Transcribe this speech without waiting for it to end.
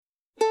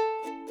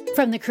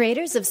From the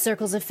creators of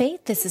Circles of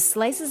Faith, this is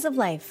Slices of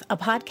Life, a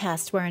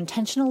podcast where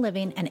intentional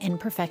living and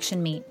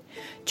imperfection meet.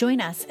 Join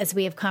us as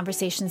we have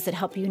conversations that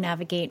help you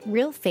navigate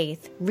real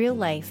faith, real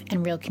life,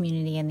 and real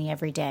community in the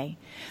everyday.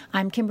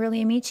 I'm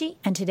Kimberly Amici,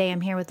 and today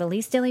I'm here with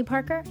Elise Daly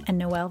Parker and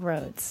Noelle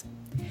Rhodes.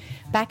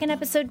 Back in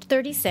episode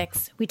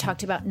 36, we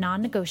talked about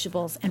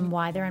non-negotiables and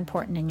why they're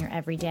important in your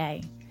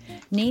everyday.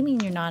 Naming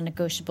your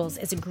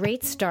non-negotiables is a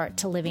great start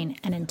to living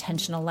an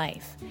intentional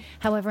life.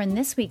 However, in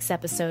this week's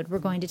episode, we're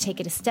going to take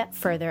it a step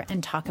further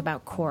and talk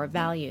about core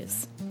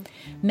values.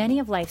 Many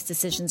of life's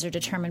decisions are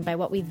determined by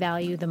what we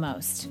value the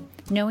most.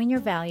 Knowing your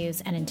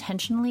values and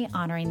intentionally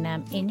honoring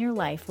them in your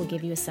life will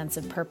give you a sense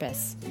of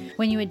purpose.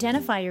 When you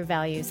identify your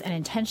values and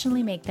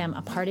intentionally make them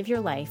a part of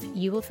your life,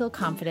 you will feel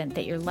confident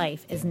that your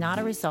life is not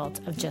a result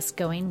of just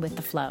going with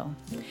the flow.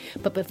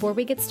 But before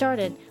we get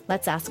started,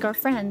 let's ask our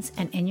friends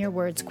an in your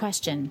words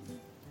question.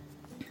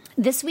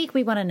 This week,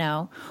 we want to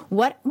know,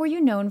 what were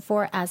you known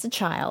for as a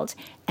child,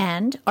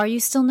 and are you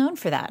still known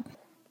for that?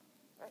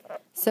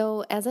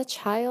 So as a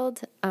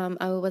child,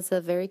 I was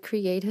a very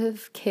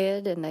creative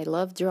kid, and I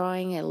loved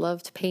drawing, I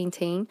loved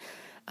painting.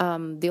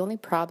 The only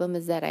problem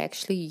is that I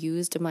actually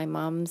used my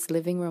mom's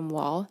living room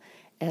wall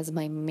as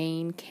my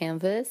main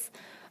canvas.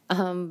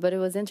 But it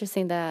was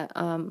interesting that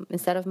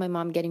instead of my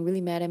mom getting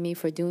really mad at me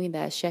for doing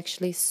that, she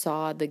actually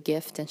saw the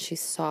gift and she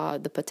saw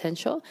the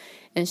potential.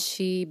 And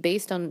she,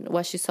 based on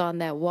what she saw on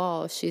that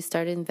wall, she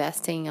started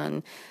investing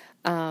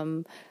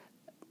on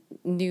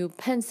new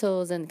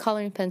pencils and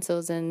coloring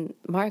pencils and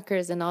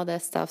markers and all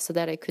that stuff so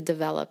that I could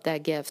develop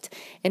that gift.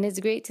 And it's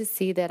great to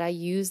see that I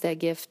use that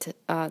gift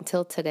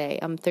till today.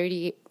 I'm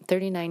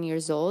 39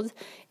 years old,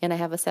 and I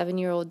have a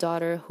 7-year-old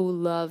daughter who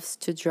loves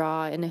to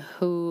draw and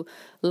who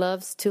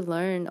loves to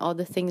learn all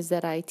the things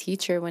that I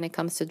teach her when it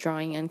comes to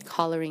drawing and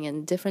coloring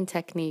and different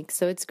techniques.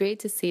 So it's great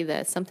to see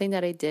that something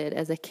that I did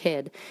as a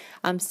kid,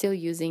 I'm still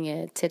using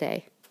it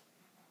today.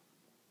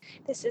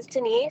 This is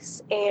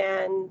Denise,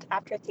 and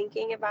after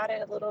thinking about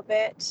it a little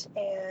bit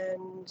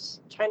and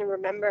trying to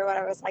remember what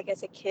I was like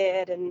as a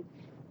kid and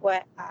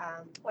what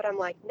I'm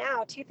like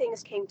now, two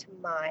things came to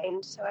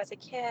mind. So as a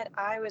kid,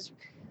 I was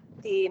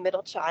the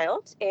middle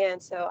child,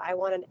 and so I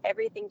wanted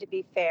everything to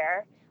be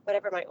fair.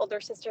 Whatever my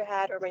older sister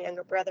had or my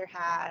younger brother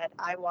had,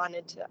 I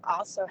wanted to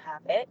also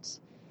have it.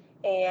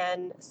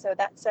 And so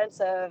that sense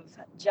of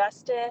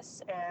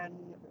justice and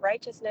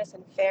righteousness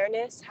and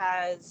fairness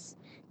has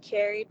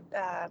carried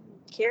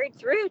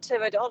through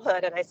to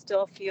adulthood, and I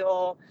still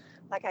feel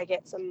like I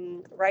get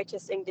some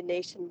righteous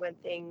indignation when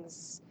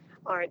things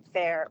aren't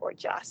fair or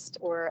just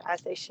or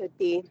as they should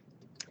be.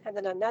 And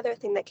then another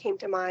thing that came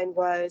to mind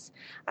was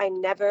I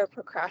never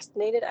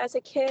procrastinated as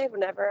a kid.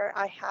 Whenever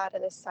I had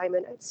an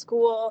assignment at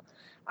school,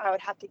 I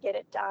would have to get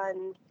it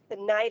done the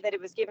night that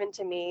it was given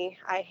to me.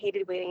 I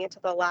hated waiting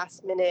until the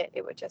last minute.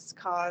 It would just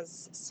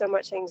cause so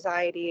much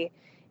anxiety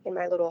in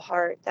my little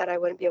heart that I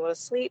wouldn't be able to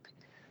sleep.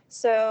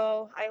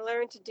 So I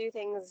learned to do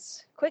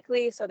things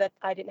quickly so that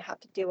I didn't have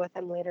to deal with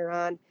them later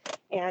on.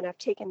 And I've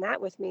taken that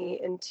with me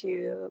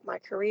into my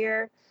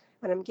career.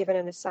 When I'm given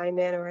an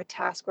assignment or a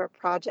task or a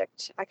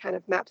project, I kind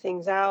of map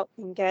things out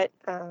and get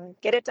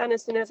it done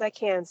as soon as I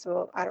can,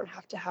 so I don't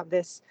have to have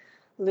this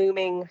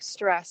looming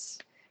stress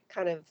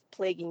kind of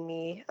plaguing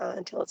me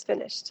until it's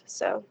finished.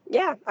 So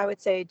yeah, I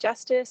would say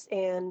justice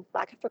and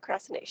lack of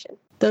procrastination.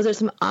 Those are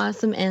some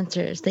awesome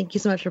answers. Thank you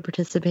so much for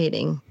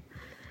participating.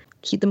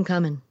 Keep them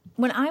coming.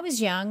 When I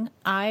was young,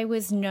 I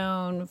was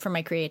known for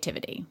my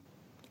creativity.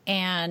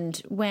 And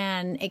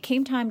when it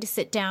came time to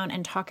sit down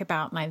and talk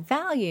about my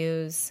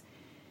values,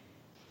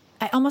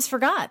 I almost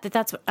forgot that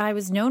that's what I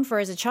was known for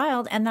as a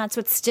child, and that's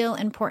what's still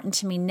important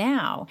to me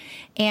now.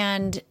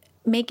 And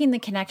making the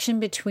connection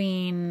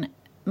between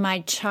my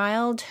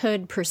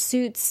childhood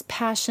pursuits,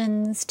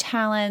 passions,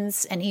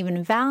 talents, and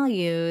even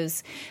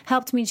values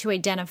helped me to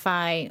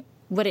identify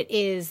what it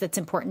is that's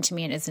important to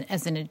me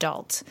as an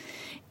adult.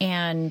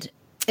 And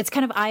it's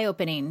kind of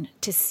eye-opening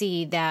to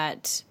see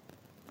that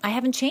I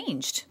haven't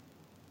changed,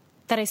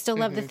 that I still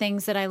love the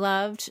things that I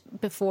loved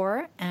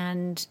before,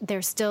 and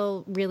they're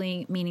still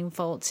really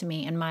meaningful to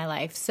me in my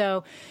life.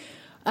 So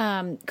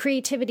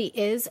creativity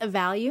is a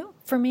value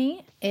for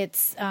me.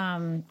 It's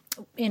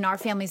in our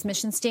family's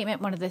mission statement,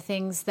 one of the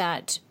things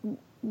that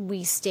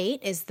we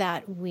state is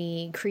that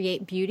we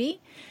create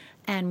beauty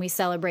and we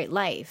celebrate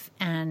life.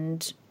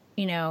 And,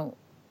 you know,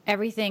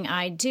 everything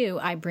I do,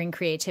 I bring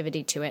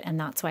creativity to it, and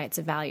that's why it's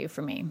a value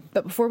for me.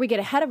 But before we get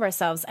ahead of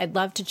ourselves, I'd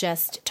love to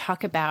just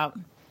talk about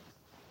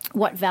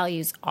what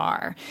values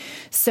are.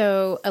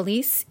 So,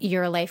 Elise,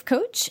 you're a life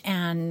coach,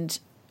 and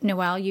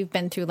Noelle, you've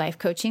been through life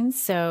coaching.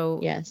 So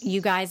yes, you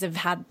guys have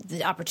had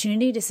the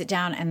opportunity to sit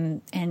down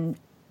and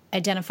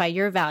identify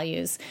your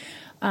values.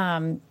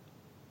 And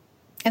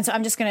so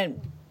I'm just going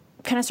to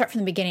kind of start from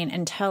the beginning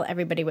and tell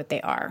everybody what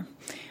they are.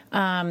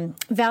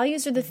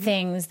 Values are the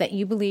things that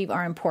you believe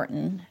are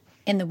important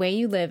in the way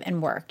you live and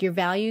work. Your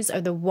values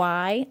are the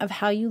why of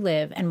how you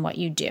live and what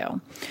you do.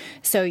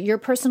 So your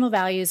personal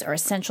values are an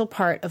essential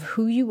part of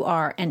who you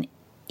are and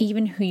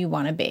even who you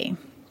want to be.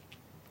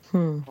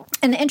 And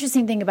the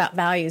interesting thing about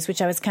values,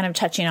 which I was kind of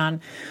touching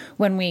on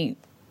when we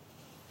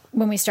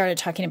started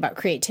talking about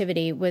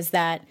creativity, was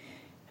that,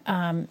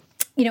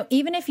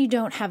 even if you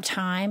don't have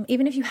time,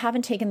 even if you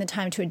haven't taken the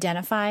time to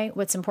identify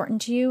what's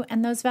important to you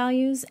and those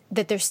values,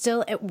 that they're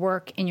still at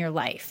work in your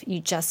life. You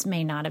just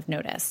may not have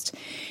noticed.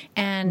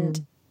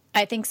 And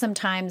I think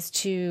sometimes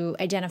to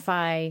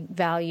identify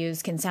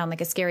values can sound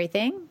like a scary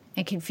thing.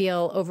 It can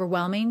feel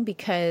overwhelming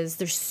because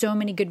there's so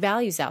many good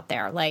values out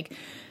there. Like,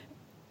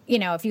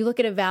 if you look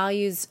at a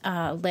values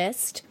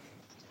list,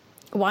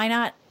 why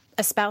not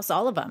espouse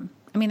all of them?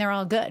 I mean, they're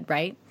all good,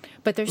 right?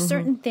 But there's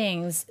certain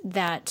things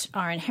that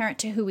are inherent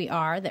to who we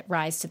are that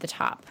rise to the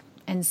top.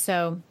 And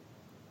so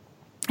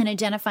in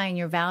identifying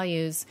your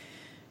values,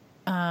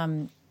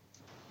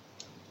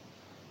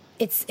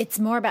 it's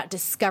more about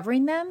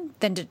discovering them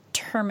than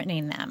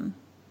determining them.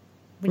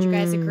 Would you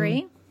guys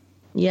agree?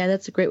 Yeah,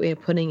 that's a great way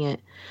of putting it.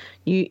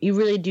 You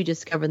really do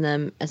discover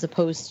them as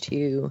opposed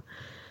to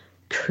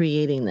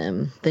creating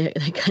them. They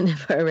kind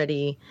of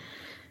already,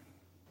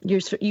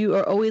 you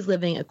are always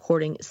living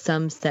according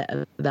some set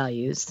of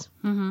values,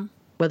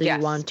 whether you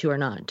want to or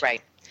not.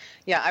 Right.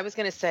 Yeah, I was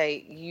going to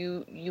say,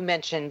 you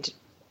mentioned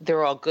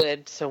they're all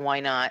good, so why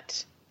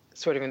not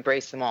sort of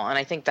embrace them all? And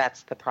I think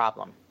that's the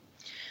problem.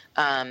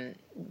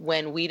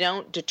 When we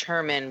don't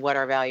determine what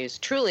our values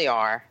truly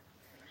are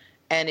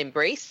and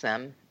embrace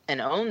them and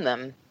own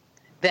them,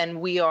 then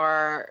we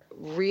are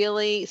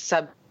really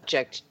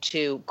subject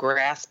to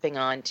grasping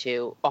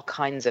onto all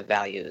kinds of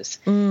values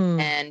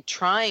and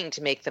trying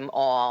to make them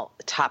all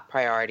top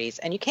priorities,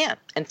 and you can't.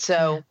 And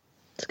so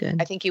that's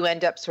good. I think you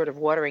end up sort of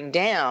watering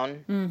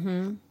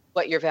down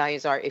what your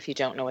values are if you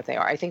don't know what they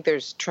are. I think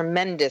there's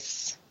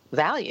tremendous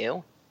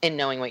value in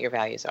knowing what your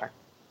values are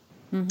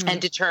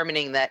and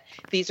determining that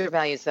these are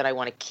values that I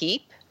want to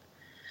keep.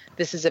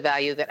 This is a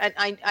value that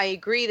I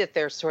agree that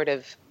they're sort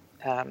of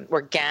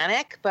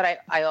organic, but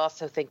I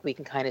also think we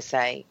can kind of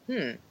say,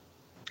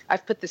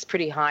 I've put this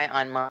pretty high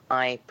on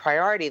my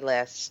priority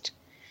list,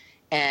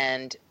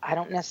 and I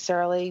don't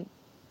necessarily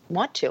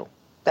want to.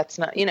 That's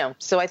not,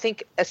 so I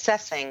think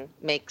assessing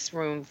makes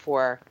room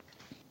for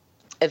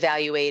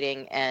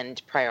evaluating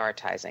and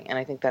prioritizing. And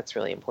I think that's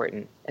really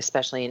important,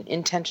 especially in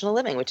intentional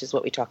living, which is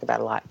what we talk about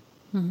a lot.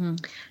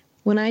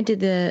 When I did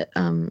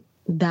the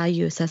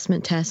value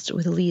assessment test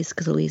with Elise,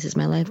 because Elise is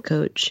my life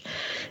coach,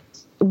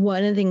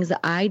 one of the things that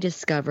I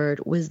discovered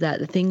was that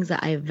the things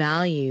that I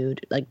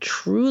valued, like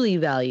truly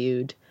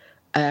valued,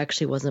 I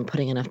actually wasn't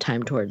putting enough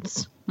time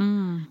towards.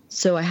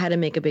 So I had to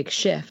make a big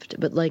shift.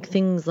 But like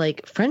things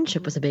like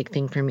friendship was a big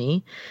thing for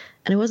me.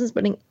 And I wasn't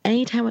spending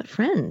any time with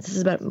friends. This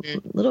is about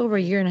a little over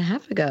a year and a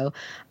half ago.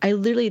 I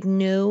literally had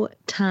no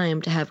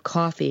time to have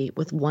coffee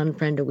with one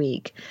friend a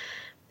week.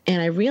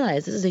 And I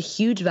realized this is a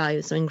huge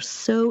value, something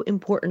so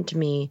important to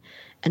me,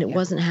 and it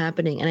wasn't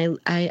happening. And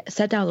I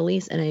sat down with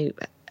Elise and I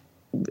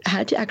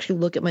had to actually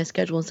look at my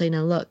schedule and say,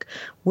 now look,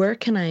 where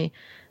can I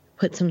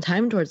put some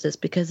time towards this?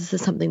 Because this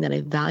is something that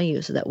I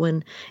value, so that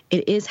when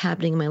it is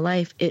happening in my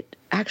life, it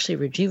actually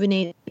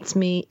rejuvenates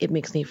me. It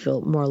makes me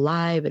feel more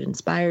alive. It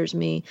inspires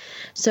me.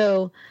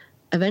 So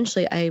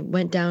eventually I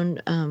went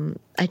down,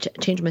 I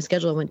changed my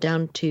schedule. I went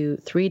down to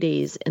 3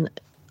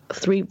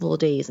 full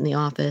days in the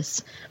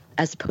office,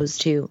 as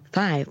opposed to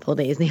 5 full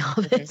days in the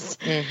office,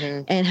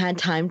 and had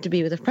time to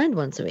be with a friend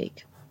once a week.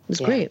 It was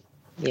great.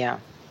 Yeah.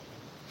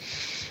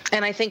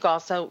 And I think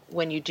also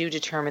when you do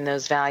determine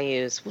those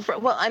values,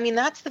 well, I mean,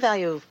 that's the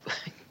value of,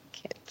 I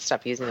can't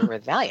stop using the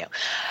word value.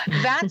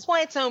 That's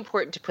why it's so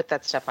important to put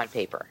that stuff on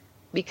paper,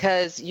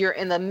 because you're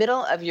in the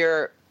middle of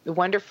your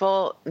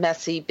wonderful,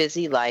 messy,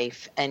 busy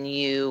life and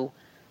you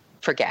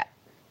forget.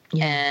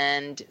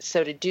 And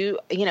so to do,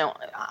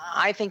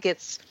 I think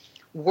it's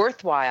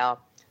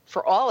worthwhile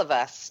for all of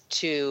us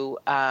to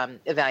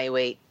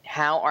evaluate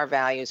how our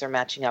values are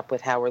matching up with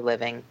how we're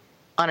living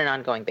on an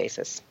ongoing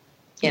basis.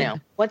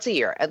 Once a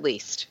year at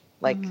least.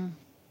 And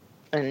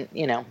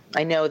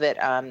I know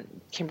that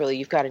Kimberly,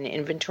 you've got an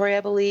inventory,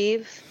 I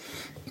believe.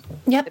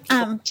 Yep.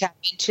 Tap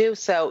into.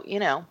 So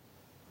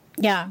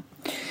Yeah.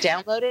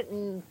 Download it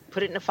and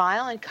put it in a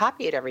file and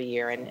copy it every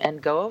year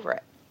and go over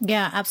it.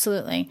 Yeah,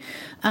 absolutely.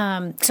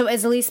 So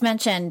as Elise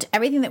mentioned,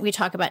 everything that we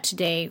talk about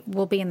today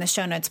will be in the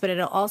show notes, but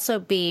it'll also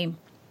be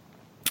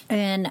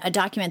in a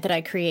document that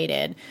I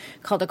created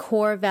called a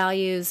Core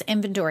Values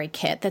Inventory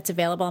Kit that's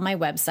available on my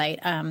website.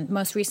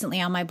 Most recently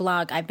on my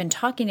blog, I've been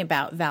talking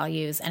about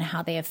values and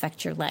how they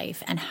affect your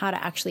life and how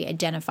to actually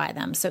identify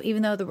them. So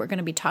even though that we're going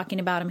to be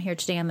talking about them here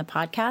today on the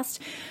podcast,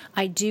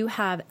 I do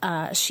have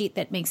a sheet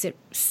that makes it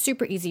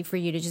super easy for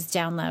you to just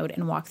download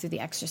and walk through the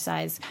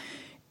exercise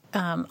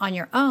on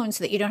your own,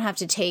 so that you don't have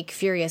to take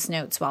furious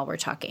notes while we're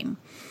talking.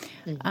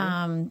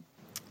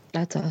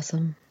 That's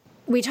awesome.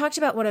 We talked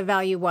about what a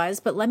value was,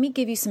 but let me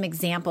give you some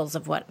examples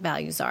of what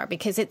values are,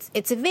 because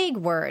it's a vague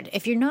word.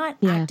 If you're not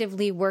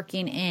actively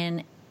working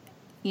in,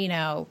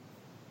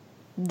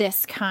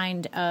 this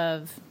kind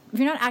of, if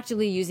you're not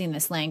actively using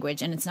this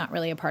language and it's not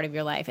really a part of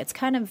your life, it's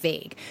kind of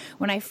vague.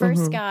 When I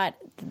first got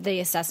the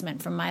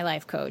assessment from my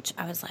life coach,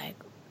 I was like,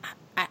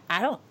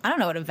 I don't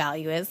know what a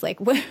value is. Like,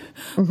 what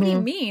do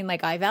you mean?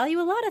 Like, I value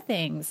a lot of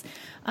things.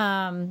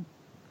 And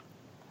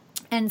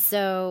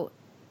so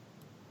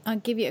I'll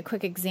give you a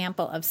quick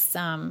example of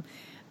some,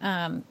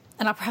 and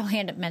I'll probably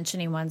end up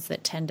mentioning ones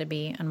that tend to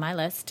be on my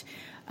list.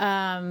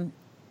 But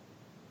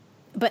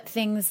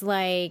things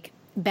like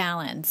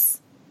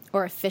balance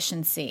or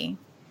efficiency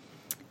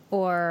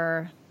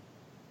or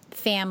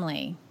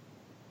family,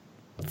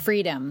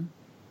 freedom,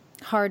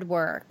 hard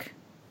work.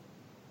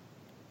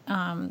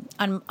 On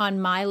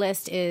my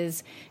list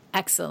is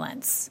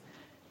excellence,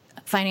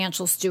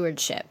 financial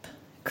stewardship,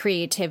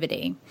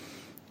 creativity.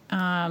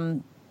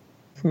 And,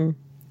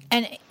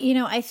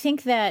 I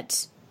think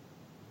that,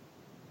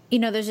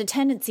 there's a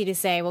tendency to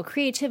say, well,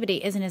 creativity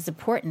isn't as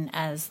important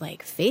as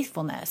like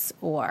faithfulness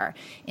or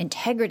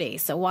integrity.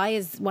 So why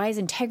is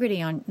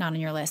integrity not on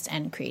your list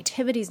and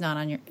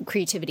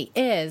creativity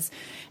is?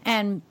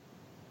 And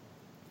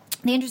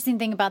the interesting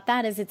thing about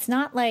that is it's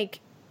not like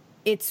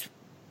it's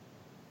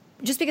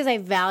just because I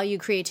value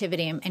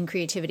creativity and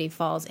creativity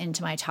falls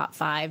into my top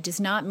 5 does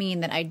not mean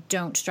that I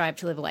don't strive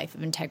to live a life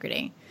of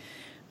integrity.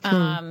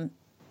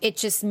 It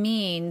just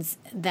means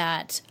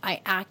that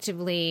I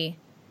actively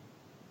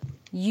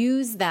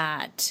use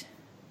that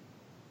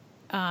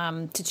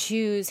to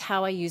choose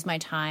how I use my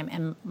time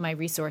and my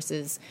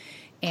resources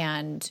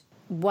and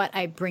what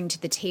I bring to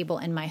the table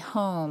in my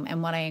home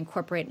and what I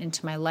incorporate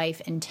into my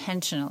life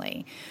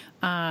intentionally.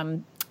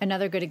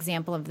 Another good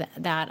example of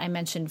that, I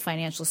mentioned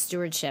financial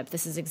stewardship.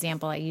 This is an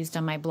example I used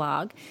on my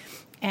blog.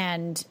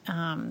 And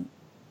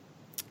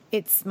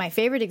it's my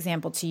favorite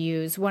example to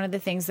use. One of the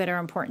things that are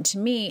important to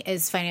me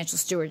is financial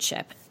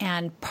stewardship.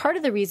 And part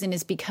of the reason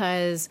is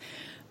because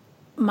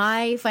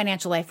my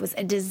financial life was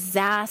a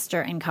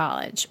disaster in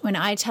college. When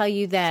I tell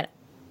you that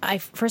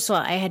first of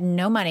all, I had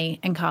no money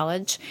in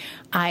college.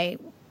 I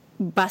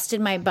busted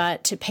my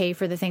butt to pay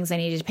for the things I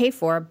needed to pay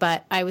for,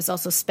 but I was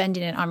also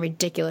spending it on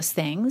ridiculous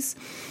things.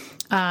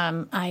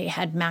 I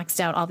had maxed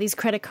out all these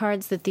credit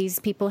cards that these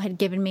people had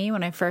given me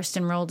when I first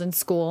enrolled in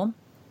school.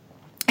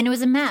 And it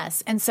was a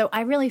mess. And so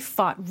I really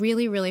fought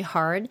really, really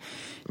hard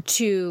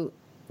to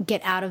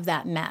get out of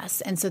that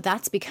mess. And so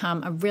that's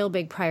become a real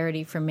big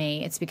priority for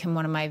me. It's become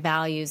one of my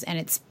values, and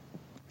it's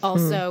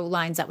also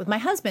lines up with my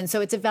husband.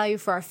 So it's a value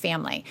for our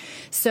family.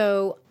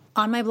 So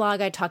on my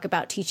blog, I talk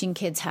about teaching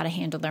kids how to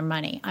handle their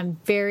money. I'm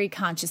very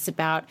conscious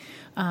about,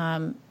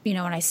 when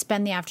I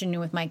spend the afternoon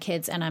with my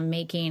kids and I'm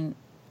making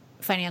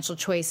financial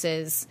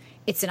choices,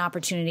 it's an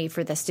opportunity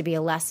for this to be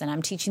a lesson.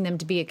 I'm teaching them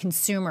to be a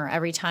consumer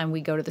every time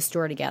we go to the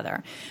store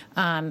together.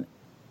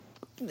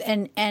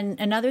 And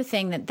another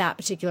thing that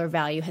particular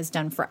value has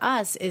done for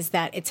us is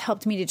that it's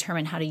helped me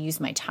determine how to use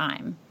my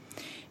time.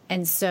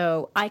 And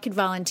so I could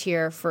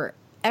volunteer for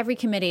every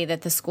committee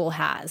that the school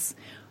has,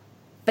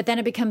 but then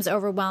it becomes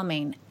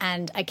overwhelming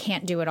and I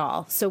can't do it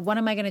all. So what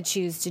am I going to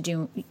choose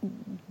to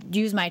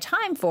use my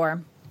time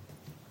for?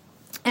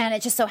 And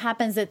it just so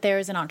happens that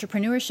there's an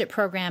entrepreneurship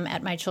program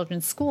at my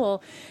children's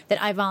school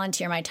that I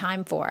volunteer my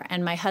time for.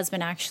 And my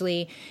husband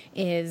actually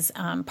is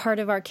part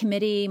of our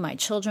committee. My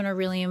children are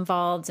really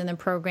involved in the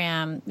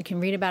program. You can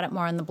read about it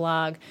more on the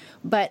blog.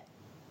 But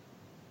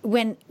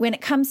when it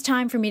comes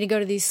time for me to go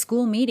to these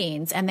school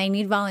meetings and they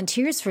need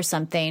volunteers for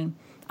something,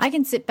 I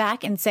can sit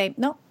back and say,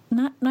 no,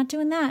 not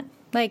doing that.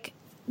 Like,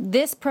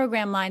 this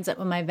program lines up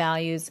with my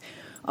values.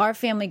 Our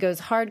family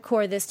goes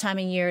hardcore this time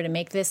of year to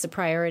make this a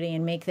priority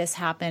and make this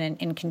happen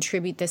and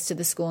contribute this to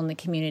the school and the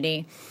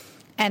community.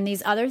 And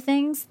these other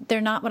things,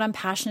 they're not what I'm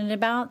passionate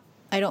about.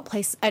 I don't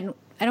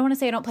want to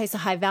say I don't place a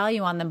high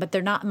value on them, but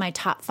they're not in my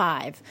top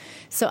 5.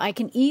 So I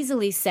can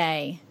easily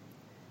say,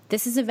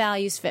 this is a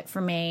values fit for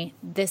me.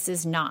 This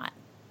is not.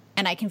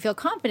 And I can feel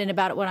confident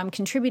about what I'm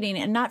contributing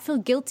and not feel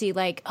guilty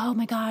like, oh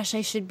my gosh,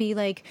 I should be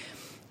like,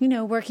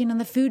 working on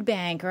the food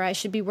bank, or I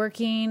should be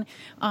working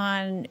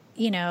on,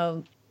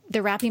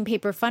 the wrapping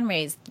paper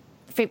fundraiser.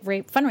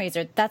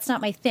 That's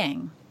not my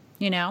thing,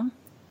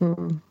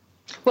 Mm-hmm.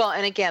 Well,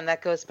 and again,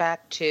 that goes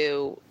back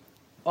to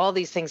all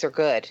these things are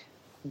good,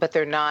 but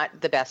they're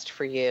not the best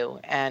for you.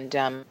 And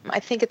I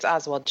think it's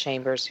Oswald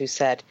Chambers who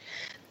said,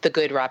 the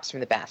good robs from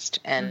the best.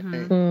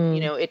 And,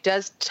 it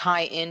does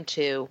tie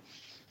into,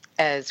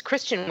 as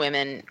Christian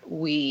women,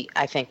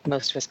 I think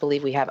most of us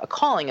believe we have a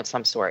calling of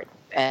some sort.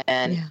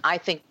 And I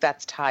think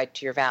that's tied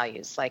to your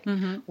values. Like,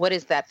 what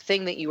is that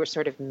thing that you were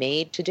sort of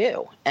made to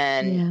do?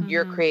 And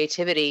your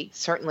creativity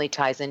certainly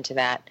ties into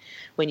that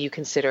when you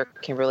consider,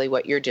 Kimberly,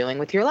 what you're doing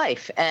with your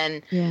life.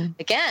 And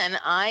again,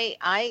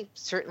 I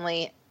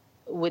certainly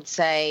would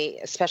say,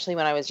 especially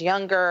when I was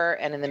younger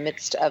and in the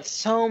midst of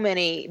so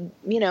many,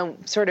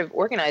 sort of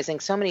organizing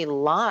so many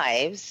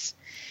lives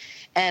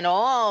and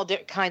all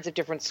kinds of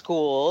different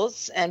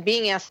schools and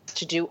being asked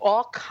to do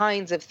all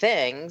kinds of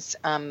things,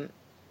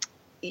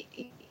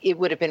 it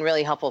would have been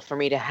really helpful for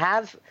me to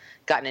have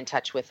gotten in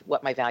touch with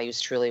what my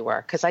values truly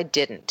were, because I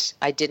didn't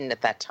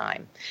at that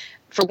time.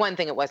 For one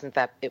thing, it wasn't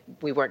that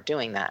we weren't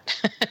doing that.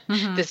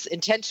 This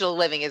intentional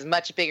living is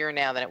much bigger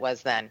now than it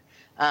was then.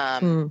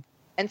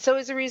 And so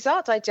as a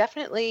result, I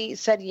definitely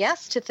said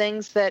yes to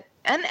things that,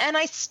 and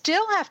I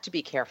still have to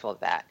be careful of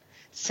that,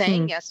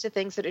 saying yes to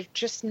things that are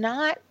just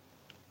not,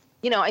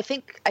 I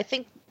think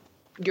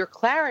your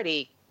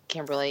clarity,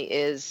 Kimberly,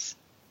 is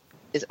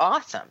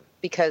awesome,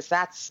 because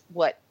that's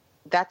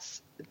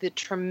the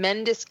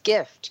tremendous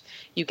gift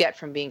you get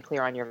from being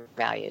clear on your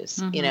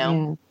values,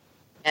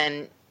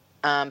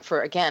 and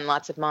for, again,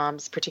 lots of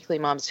moms, particularly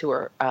moms who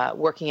are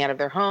working out of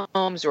their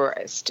homes or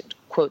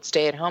quote,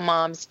 stay-at-home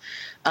moms,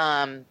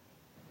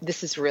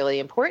 this is really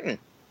important,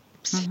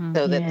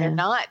 so that they're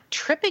not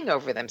tripping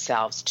over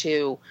themselves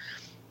to,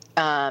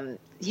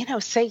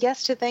 say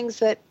yes to things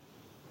that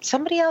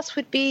somebody else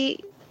would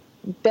be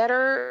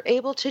better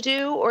able to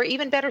do, or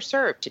even better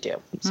served to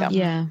do. So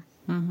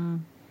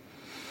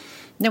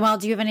Noelle,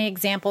 do you have any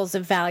examples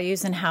of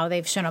values and how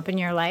they've shown up in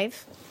your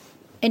life,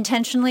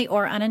 intentionally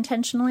or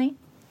unintentionally?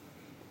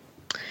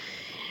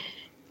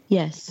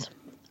 Yes.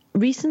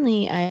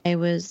 Recently,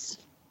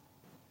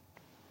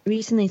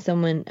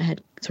 someone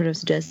had sort of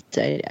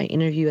suggested I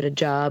interview at a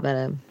job at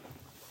a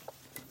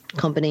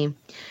company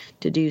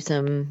to do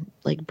some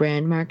like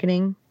brand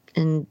marketing,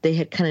 and they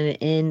had kind of an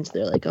end. So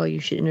they're like, "Oh, you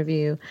should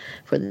interview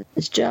for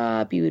this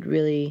job. You would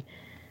really,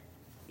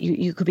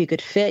 you could be a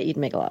good fit. You'd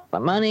make a lot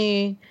of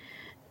money."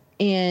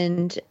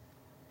 And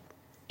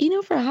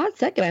for a hot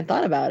second, I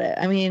thought about it.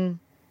 I mean,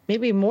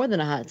 maybe more than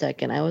a hot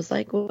second. I was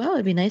like, well,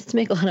 it'd be nice to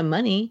make a lot of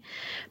money.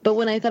 But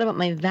when I thought about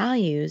my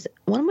values,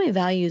 one of my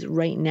values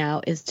right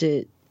now is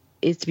to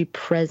be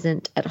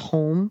present at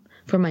home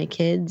for my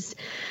kids,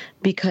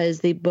 because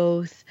they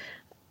both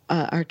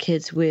are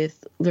kids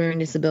with learning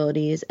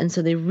disabilities. And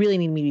so they really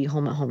need me to be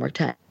home at homework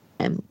time.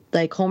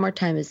 Like, homework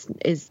time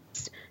is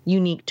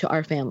unique to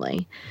our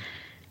family.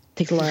 It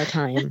takes a lot of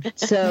time.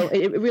 So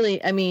it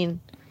really, I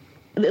mean,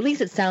 at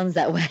least it sounds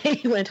that way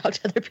when I talk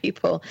to other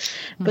people,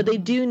 but they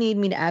do need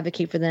me to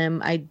advocate for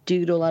them. I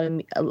do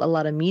a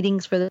lot of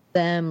meetings for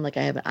them. Like,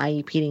 I have an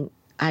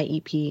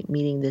IEP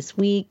meeting this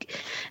week.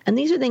 And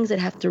these are things that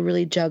have to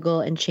really juggle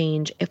and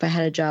change. If I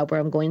had a job where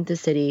I'm going to the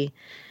city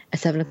at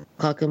 7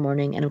 o'clock in the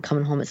morning and I'm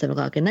coming home at 7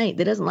 o'clock at night,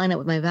 that doesn't line up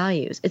with my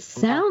values. It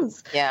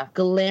sounds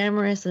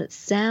glamorous and it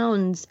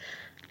sounds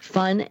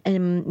fun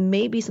and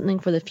maybe something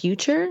for the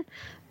future,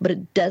 but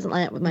it doesn't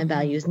line up with my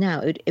values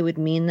now. It would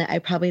mean that I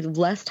probably have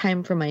less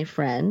time for my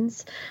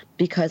friends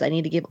because I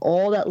need to give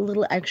all that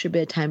little extra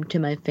bit of time to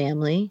my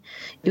family.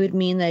 It would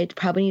mean that I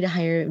probably need to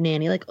hire a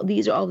nanny. Like,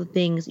 these are all the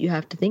things you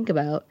have to think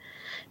about.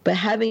 But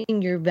having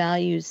your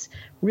values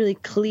really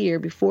clear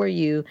before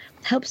you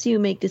helps you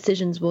make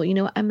decisions. Well,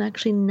 I'm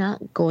actually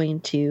not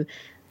going to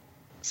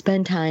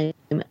spend time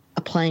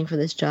applying for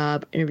this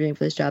job, interviewing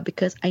for this job,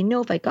 because I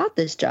know if I got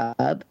this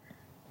job,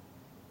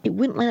 it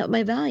wouldn't line up with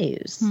my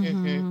values.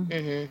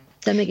 My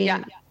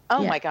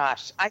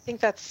gosh. I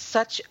think that's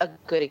such a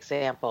good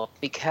example,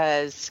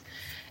 because,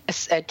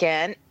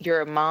 again,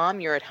 you're a mom,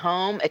 you're at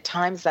home. At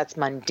times that's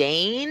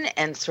mundane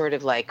and sort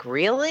of like,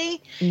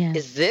 really? Yeah.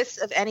 Is this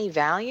of any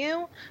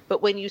value?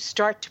 But when you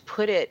start to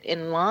put it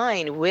in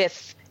line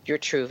with your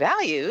true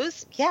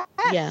values,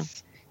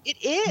 it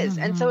is.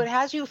 And so it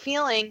has you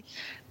feeling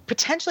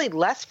potentially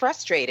less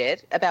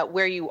frustrated about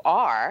where you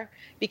are,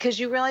 because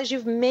you realize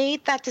you've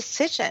made that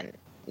decision.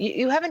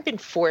 You haven't been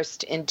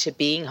forced into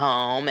being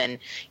home and,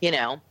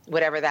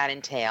 whatever that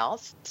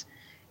entails.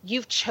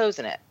 You've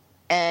chosen it.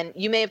 And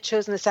you may have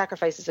chosen the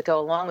sacrifices that go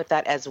along with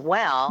that as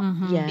well,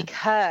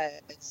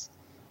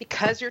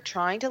 because you're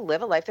trying to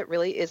live a life that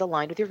really is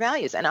aligned with your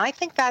values. And I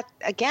think that,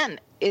 again,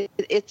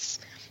 it's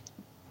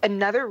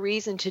another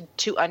reason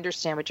to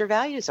understand what your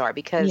values are,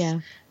 because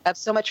of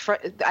so much.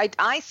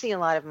 I see a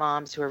lot of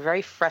moms who are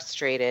very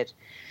frustrated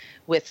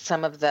with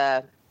some of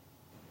the,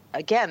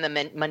 again, the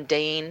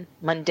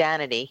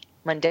mundacity,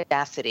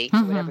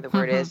 whatever the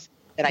word is,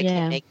 that I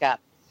can't make up,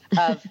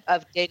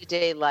 of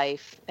day-to-day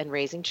life and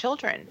raising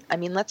children. I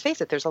mean, let's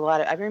face it, there's a lot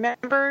of, I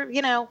remember,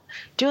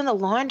 doing the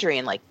laundry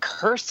and like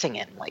cursing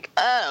it, like,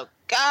 oh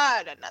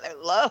God, another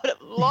load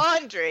of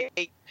laundry.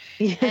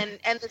 And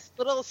this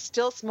little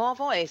still small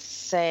voice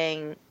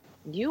saying,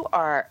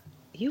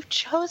 you've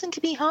chosen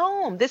to be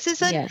home. This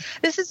is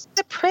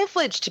a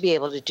privilege to be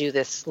able to do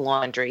this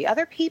laundry.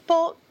 Other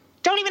people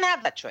don't even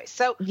have that choice.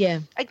 So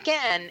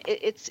again,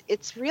 it's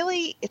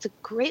a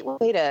great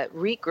way to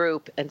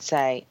regroup and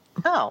say,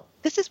 oh,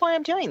 this is why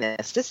I'm doing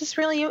this. This is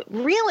really,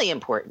 really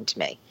important to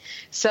me.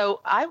 So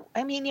I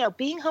mean,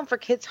 being home for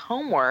kids'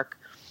 homework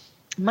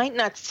might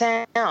not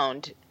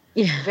sound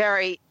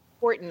very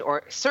important,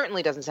 or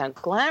certainly doesn't sound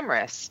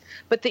glamorous,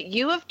 but that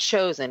you have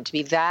chosen to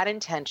be that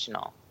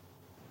intentional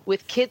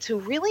with kids who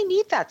really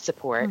need that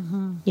support,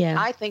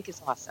 I think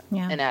is awesome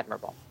and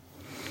admirable.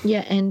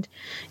 Yeah, and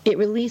it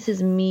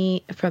releases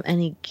me from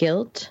any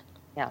guilt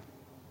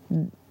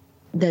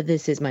that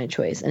this is my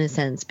choice, in a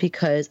sense,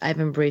 because I've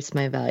embraced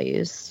my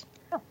values.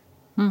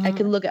 I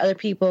can look at other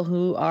people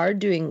who are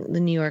doing the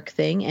New York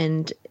thing,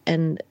 and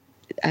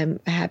I'm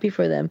happy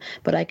for them,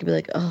 but I could be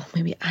like, oh,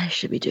 maybe I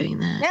should be doing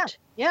that.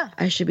 Yeah.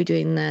 I should be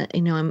doing that.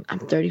 I'm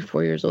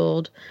 34 years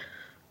old.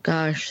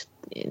 Gosh,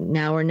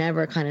 now or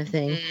never kind of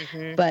thing.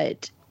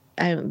 But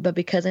but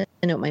because I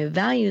know what my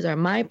values are,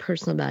 my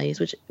personal values,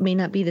 which may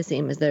not be the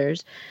same as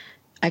theirs,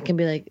 I can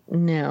be like,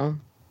 no,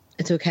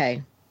 it's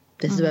okay.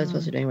 This is what I'm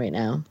supposed to be doing right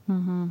now.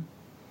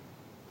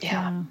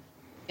 Yeah.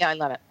 Yeah, I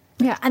love it.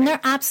 Yeah, and there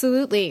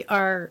absolutely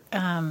are.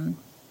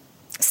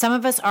 Some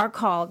of us are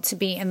called to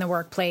be in the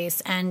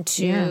workplace and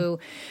to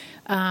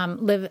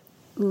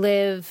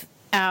live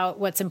out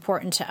what's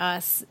important to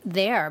us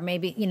there.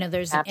 Maybe,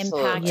 there's an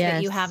impact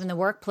that you have in the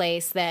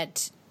workplace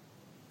that,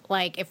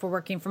 like, if we're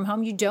working from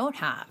home, you don't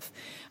have.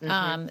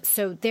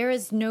 So there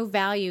is no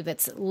value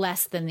that's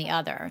less than the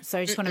other. So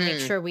I just want to make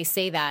sure we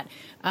say that.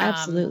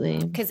 Absolutely.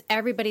 Because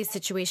everybody's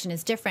situation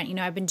is different.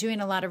 I've been doing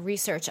a lot of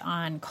research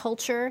on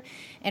culture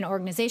and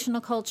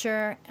organizational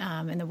culture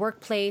in the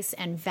workplace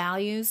and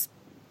values.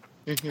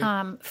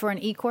 For an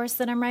e-course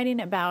that I'm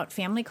writing about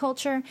family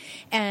culture.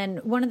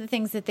 And one of the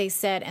things that they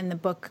said in the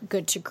book,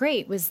 Good to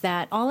Great, was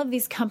that all of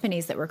these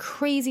companies that were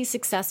crazy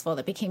successful,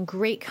 that became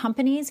great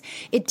companies,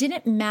 it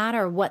didn't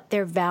matter what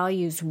their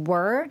values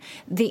were.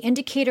 The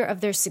indicator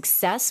of their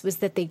success was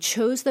that they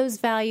chose those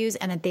values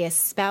and that they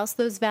espoused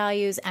those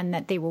values and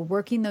that they were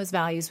working those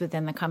values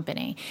within the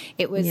company.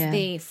 It was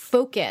the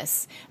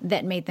focus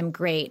that made them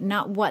great,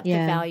 not what the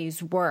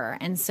values were.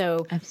 And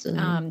so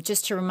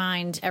just to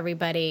remind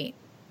everybody,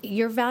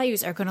 your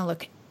values are going to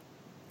look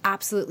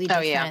absolutely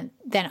different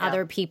than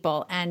other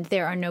people, and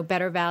there are no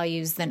better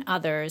values than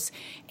others.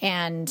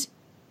 And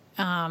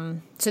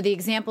so the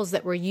examples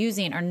that we're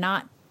using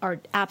are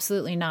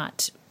absolutely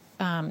not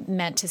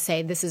meant to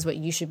say this is what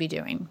you should be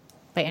doing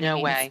by any means.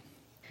 No way.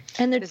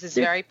 And this is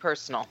very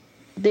personal.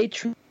 They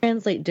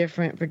translate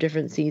different for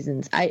different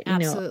seasons.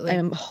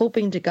 I'm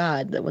hoping to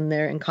God that when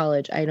they're in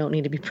college, I don't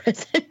need to be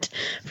present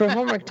for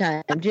homework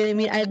time. Do you know what I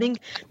mean? I think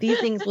these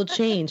things will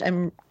change.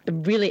 I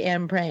really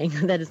am praying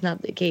that it's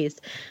not the case,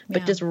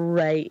 but just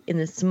right in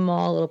the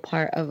small little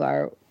part of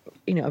our,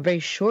 a very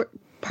short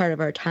part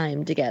of our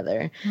time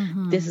together,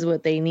 this is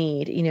what they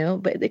need,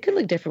 but it could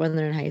look different when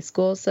they're in high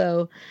school.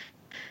 So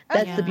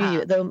that's the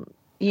beauty, though,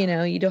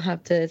 you don't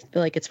have to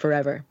feel like it's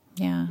forever.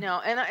 Yeah. No,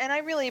 and I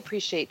really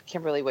appreciate,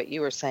 Kimberly, what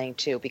you were saying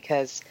too,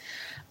 because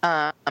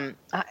the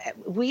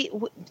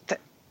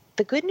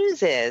good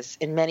news is,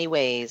 in many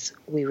ways,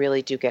 we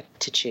really do get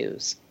to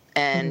choose.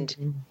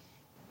 And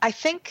I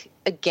think,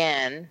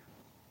 again,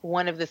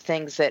 one of the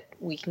things that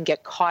we can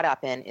get caught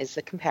up in is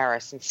the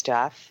comparison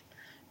stuff,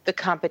 the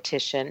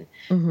competition.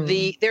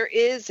 There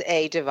is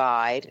a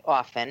divide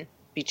often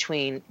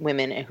between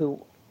women who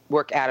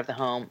work out of the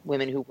home,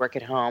 women who work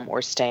at home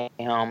or stay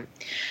home,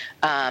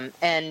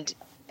 and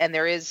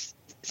there is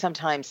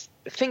sometimes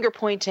finger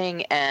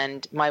pointing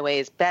and my way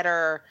is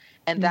better.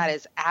 And that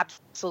is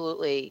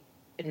absolutely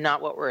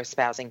not what we're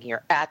espousing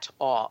here at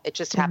all. It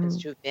just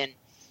happens to have been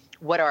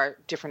what our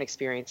different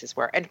experiences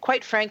were. And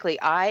quite frankly,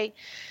 I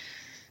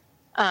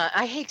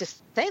hate to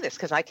say this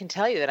because I can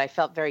tell you that I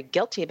felt very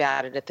guilty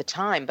about it at the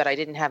time, but I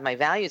didn't have my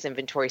values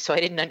inventory, so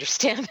I didn't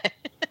understand that.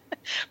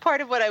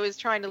 Part of what I was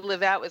trying to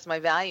live out was my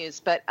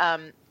values. But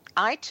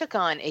I took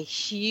on a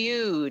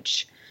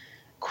huge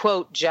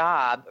quote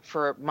job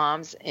for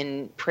Moms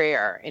in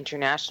Prayer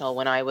International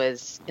when I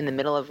was in the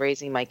middle of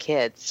raising my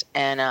kids.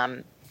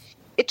 And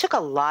it took a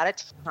lot of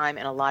time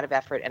and a lot of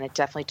effort, and it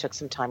definitely took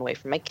some time away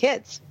from my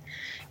kids.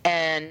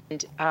 And,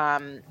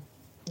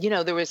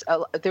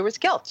 there was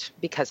guilt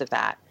because of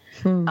that.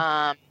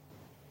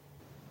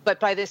 But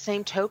by the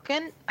same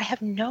token, I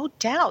have no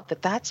doubt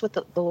that that's what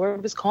the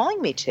Lord was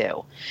calling me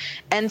to.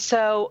 And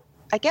so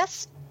I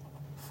guess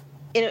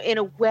in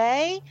a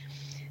way,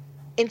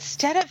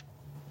 instead of,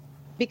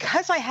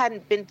 because I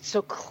hadn't been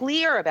so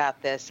clear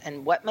about this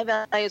and what my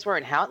values were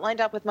and how it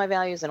lined up with my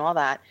values and all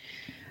that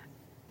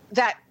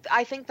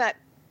I think that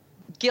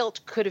guilt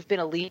could have been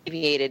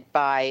alleviated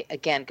by,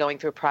 again, going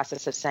through a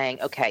process of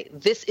saying, okay,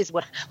 this is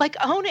like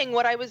owning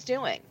what I was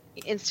doing,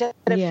 instead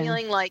of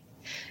feeling like,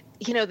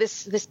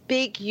 this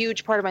big,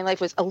 huge part of my life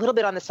was a little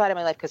bit on the side of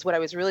my life, because what I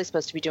was really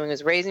supposed to be doing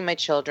was raising my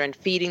children,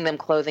 feeding them,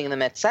 clothing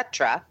them,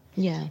 etc.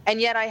 Yeah. And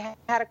yet I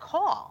had a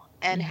call.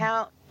 And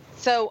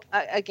so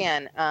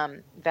again,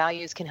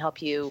 values can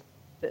help you,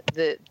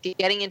 the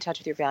getting in touch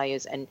with your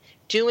values and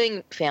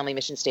doing family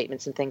mission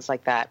statements and things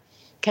like that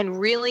can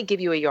really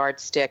give you a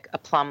yardstick, a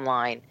plumb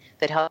line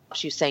that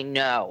helps you say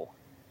no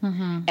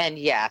and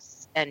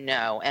yes and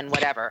no and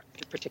whatever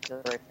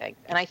particular thing.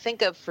 And I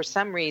think for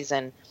some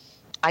reason,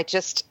 I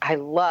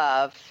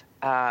love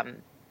the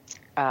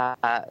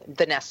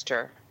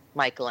Nestor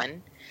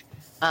Michelin,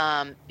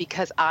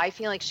 because I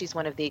feel like she's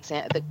one of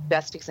the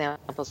best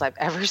examples I've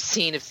ever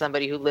seen of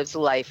somebody who lives a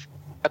life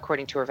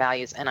according to her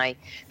values. And I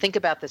think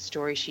about the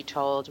story she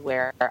told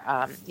where,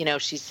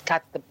 she's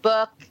got the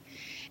book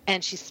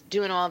and she's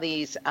doing all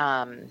these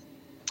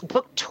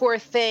book tour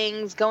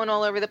things, going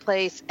all over the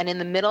place. And in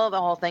the middle of the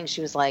whole thing,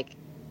 she was like,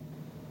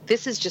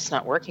 this is just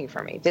not working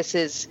for me. This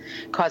is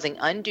causing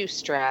undue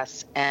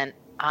stress. And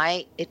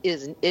it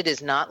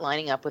is not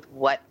lining up with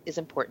what is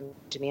important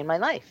to me in my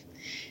life.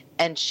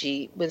 And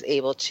she was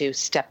able to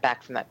step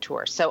back from that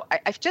tour. So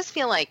I just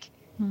feel like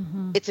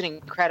it's an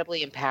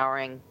incredibly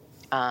empowering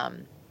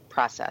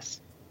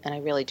process. And I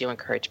really do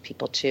encourage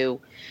people to,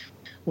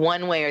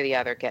 one way or the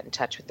other, get in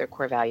touch with their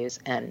core values,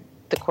 and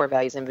the core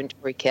values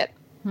inventory kit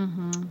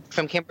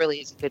from Kimberly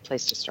is a good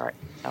place to start.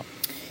 So.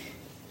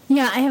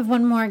 Yeah, I have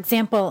one more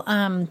example.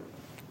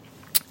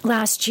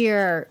 Last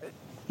year,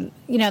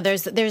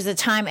 there's a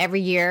time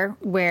every year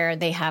where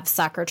they have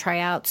soccer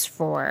tryouts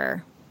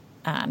for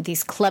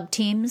these club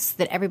teams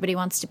that everybody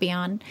wants to be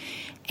on.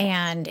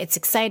 And it's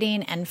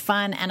exciting and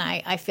fun. And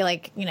I feel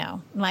like,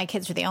 my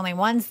kids are the only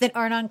ones that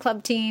aren't on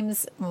club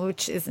teams,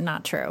 which is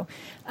not true.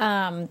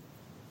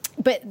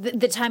 But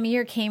the time of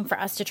year came for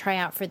us to try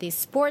out for these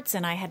sports,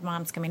 and I had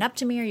moms coming up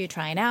to me, "Are you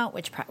trying out?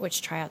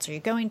 Which tryouts are you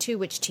going to?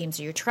 Which teams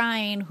are you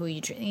trying? Who are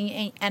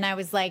you?" And I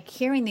was like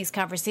hearing these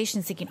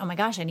conversations, thinking, "Oh my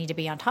gosh, I need to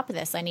be on top of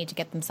this. I need to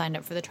get them signed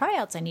up for the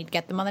tryouts. I need to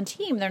get them on the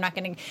team. They're not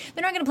going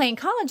to play in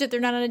college if they're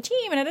not on a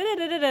team."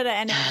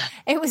 And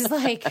it was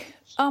like,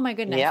 oh my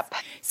goodness. Yep.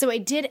 So I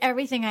did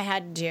everything I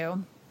had to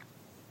do,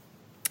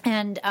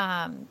 and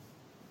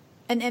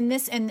in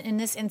this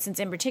instance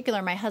in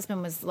particular, my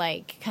husband was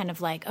kind of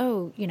like,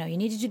 "Oh, you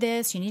need to do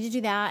this, you need to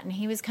do that." And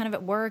he was kind of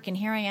at work, and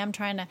here I am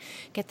trying to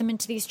get them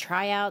into these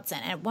tryouts.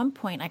 And at one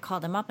point I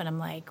called him up and I'm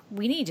like,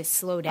 "We need to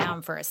slow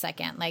down for a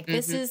second. Like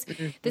this is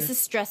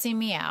stressing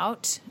me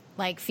out,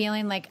 like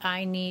feeling like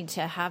I need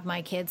to have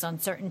my kids on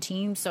certain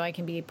teams so I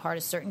can be a part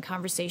of certain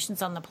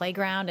conversations on the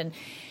playground."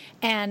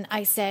 And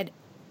I said,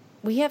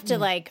 "We have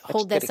to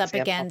hold this up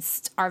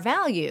against our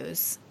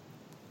values.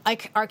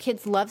 Like our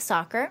kids love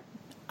soccer.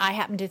 I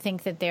happen to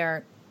think that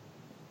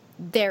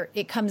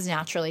it comes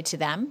naturally to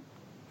them.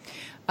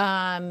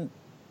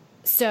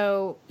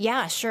 So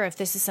yeah, sure. If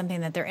this is something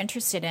that they're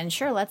interested in,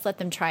 sure, let's let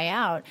them try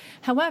out."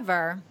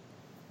 However,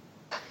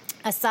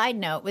 a side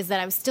note was that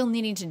I was still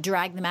needing to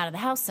drag them out of the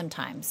house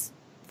sometimes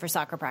for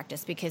soccer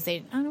practice because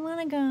I don't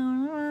want to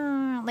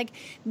go. Like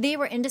they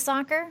were into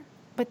soccer,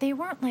 but they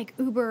weren't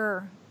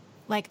uber,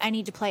 I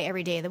need to play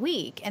every day of the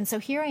week. And so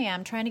here I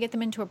am trying to get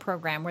them into a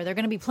program where they're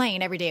going to be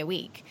playing every day a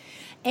week.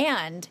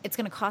 And it's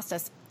going to cost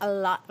us a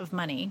lot of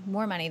money,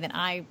 more money than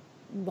I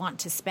want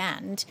to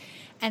spend.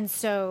 And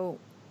so,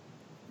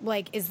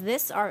 is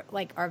this our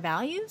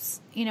values?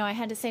 I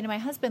had to say to my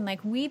husband,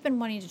 we've been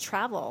wanting to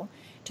travel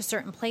to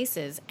certain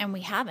places and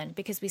we haven't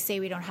because we say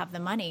we don't have the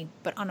money,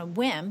 but on a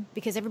whim,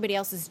 because everybody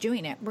else is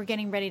doing it, we're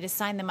getting ready to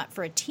sign them up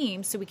for a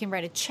team so we can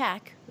write a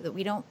check that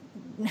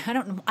I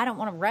don't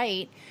want to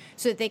write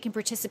so that they can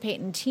participate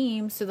in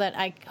teams so that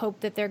I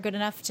hope that they're good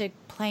enough to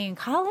play in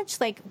college.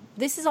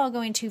 This is all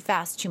going too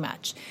fast, too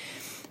much.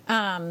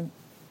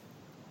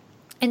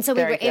 And so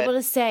we were able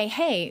to say,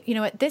 "Hey, you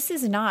know what? This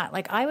is not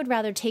I would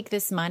rather take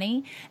this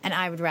money and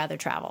I would rather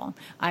travel.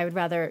 I would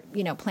rather,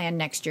 plan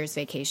next year's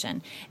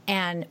vacation."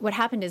 And what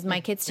happened is my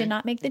kids did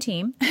not make the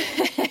team.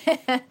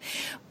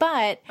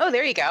 But oh,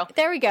 there you go.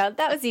 There we go.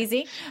 That was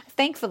easy,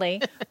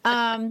 thankfully.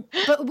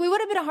 But we would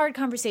have been a hard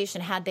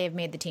conversation had they have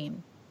made the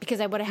team, because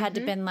I would have had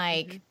to been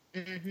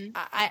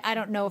I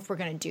don't know if we're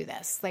going to do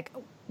this.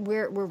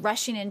 We're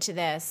rushing into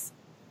this.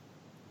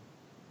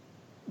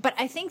 But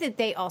I think that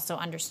they also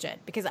understood,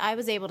 because I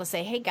was able to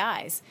say, "Hey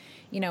guys,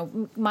 me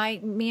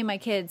and my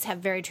kids have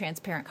very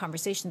transparent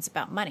conversations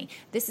about money.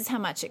 This is how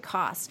much it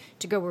costs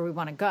to go where we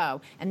want to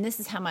go, and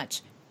this is how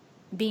much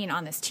being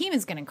on this team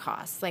is going to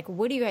cost.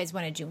 What do you guys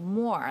want to do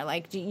more?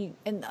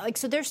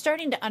 So they're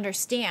starting to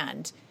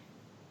understand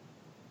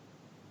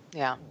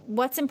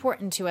what's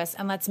important to us,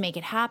 and let's make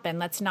it happen.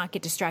 Let's not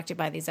get distracted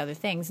by these other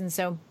things." And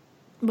so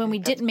when we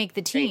didn't make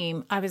the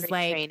team, I was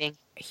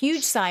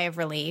huge sigh of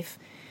relief.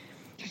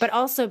 But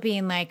also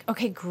being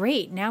okay,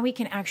 great. Now we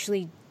can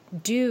actually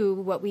do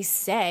what we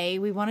say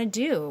we want to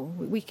do.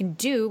 We can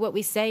do what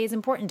we say is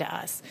important to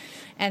us.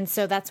 And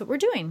so that's what we're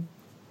doing.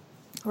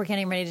 We're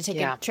getting ready to take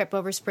a trip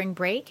over spring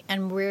break,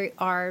 and we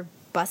are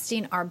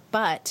busting our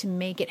butt to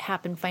make it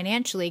happen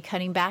financially,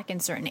 cutting back in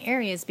certain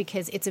areas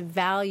because it's a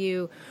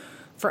value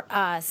for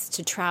us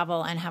to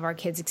travel and have our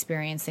kids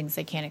experience things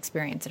they can't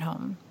experience at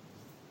home.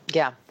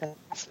 Yeah,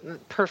 that's a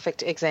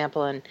perfect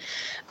example and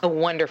a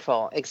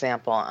wonderful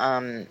example.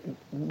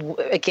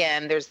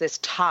 Again, there's this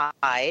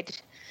tide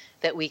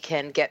that we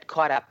can get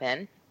caught up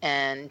in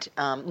and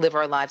live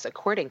our lives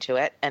according to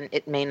it, and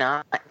it may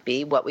not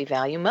be what we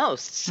value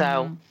most.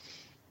 So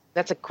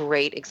that's a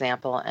great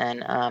example,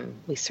 and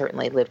we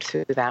certainly lived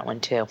through that one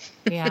too.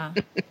 Yeah.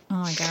 Oh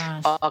my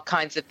gosh. All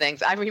kinds of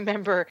things. I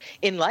remember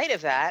in light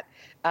of that,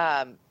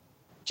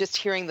 just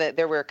hearing that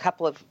there were a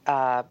couple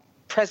of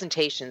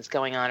presentations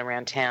going on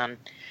around town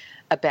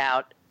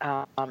about,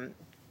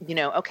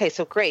 okay,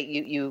 so great.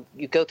 You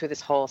go through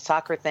this whole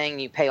soccer thing.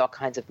 You pay all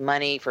kinds of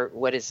money for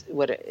what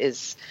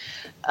is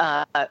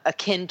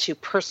akin to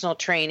personal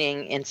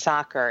training in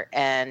soccer,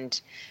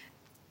 and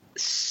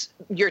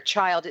your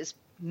child is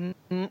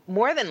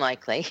more than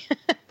likely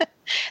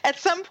at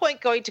some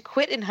point going to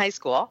quit in high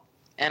school.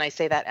 And I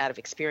say that out of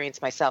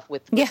experience myself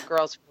with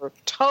girls who were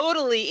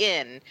totally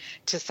in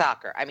to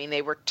soccer. I mean,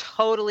 they were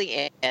totally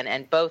in,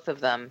 and both of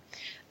them,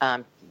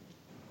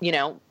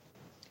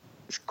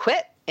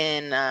 quit.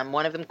 And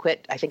one of them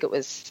quit, I think it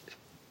was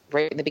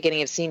right in the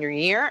beginning of senior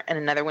year, and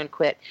another one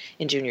quit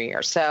in junior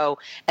year. So,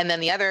 and then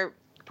the other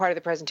part of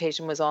the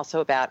presentation was also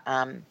about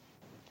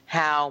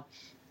how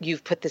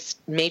you've put this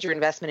major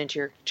investment into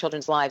your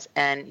children's lives,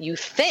 and you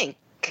think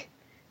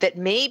that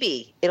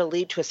maybe it'll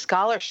lead to a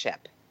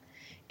scholarship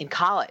in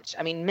college.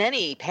 I mean,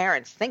 many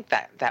parents think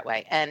that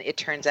way, and it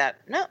turns out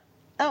no.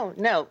 Oh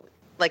no.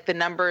 Like the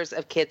numbers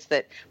of kids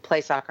that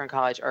play soccer in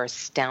college are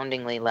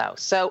astoundingly low.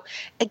 So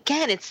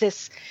again, it's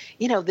this,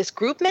 this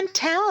group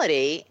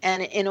mentality.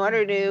 And in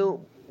order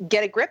to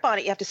get a grip on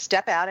it, you have to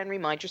step out and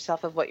remind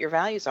yourself of what your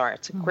values are.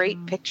 It's a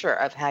great picture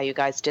of how you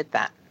guys did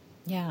that.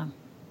 Yeah.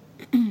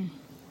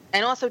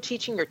 And also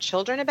teaching your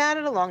children about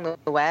it along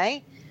the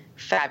way.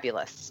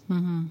 Fabulous.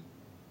 Mm-hmm.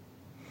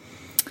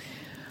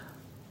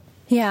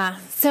 Yeah.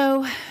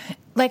 So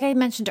like I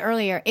mentioned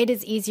earlier, it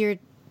is easier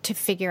to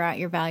figure out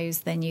your values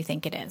than you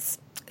think it is.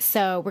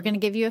 So we're going to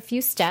give you a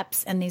few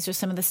steps, and these are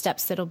some of the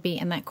steps that'll be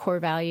in that core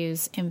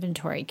values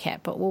inventory kit,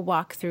 but we'll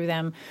walk through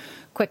them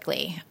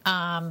quickly.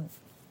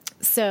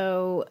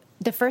 So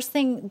the first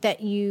thing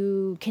that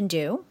you can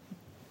do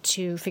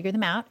to figure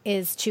them out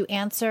is to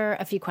answer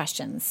a few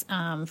questions.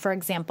 For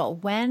example,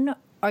 when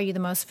are you the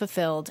most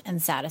fulfilled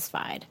and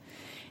satisfied?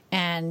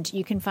 And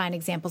you can find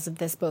examples of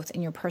this both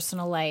in your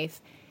personal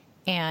life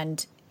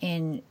and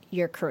in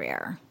your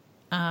career.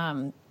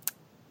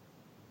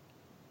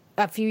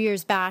 A few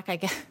years back, I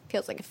guess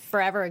feels like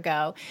forever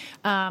ago,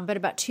 but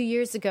about 2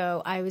 years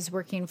ago, I was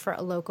working for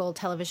a local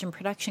television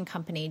production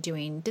company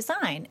doing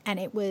design, and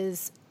it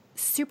was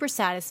super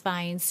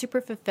satisfying,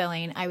 super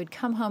fulfilling. I would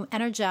come home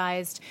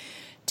energized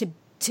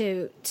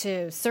to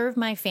serve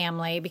my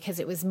family because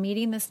it was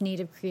meeting this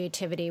need of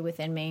creativity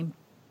within me.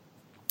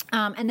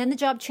 And then the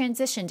job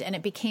transitioned, and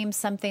it became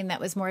something that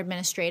was more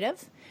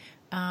administrative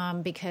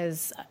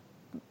because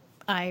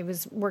I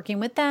was working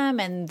with them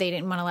and they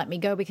didn't want to let me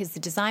go because the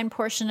design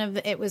portion of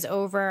it was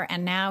over.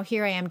 And now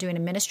here I am doing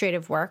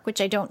administrative work, which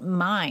I don't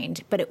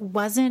mind, but it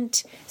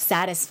wasn't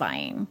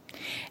satisfying.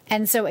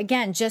 And so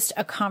again, just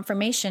a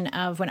confirmation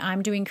of when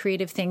I'm doing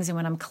creative things and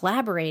when I'm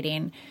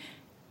collaborating,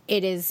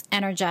 it is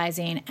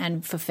energizing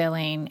and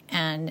fulfilling.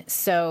 And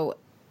so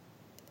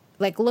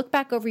look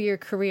back over your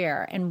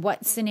career and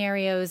what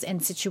scenarios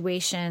and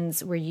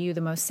situations were you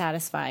the most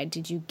satisfied?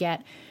 Did you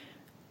get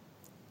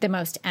the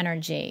most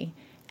energy?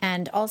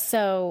 And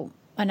also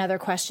another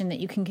question that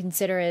you can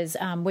consider is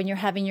when you're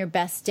having your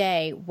best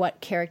day,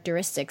 what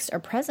characteristics are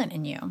present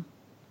in you?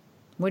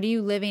 What are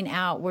you living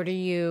out? What are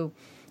you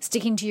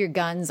sticking to your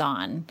guns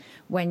on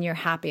when you're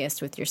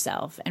happiest with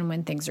yourself and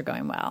when things are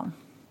going well?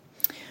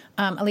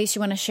 Elise, you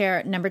want to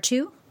share number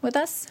 2 with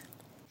us?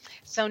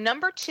 So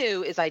number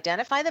 2 is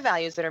identify the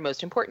values that are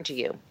most important to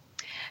you.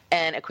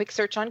 And a quick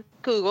search on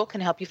Google can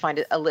help you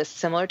find a list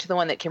similar to the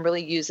one that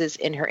Kimberly uses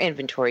in her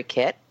inventory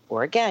kit.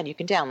 Or again, you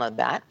can download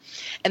that.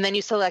 And then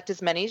you select as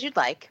many as you'd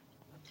like.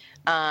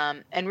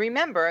 And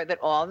remember that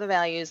all the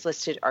values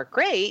listed are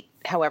great.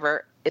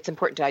 However, it's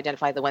important to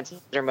identify the ones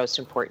that are most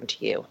important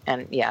to you.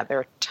 And yeah, there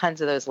are tons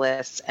of those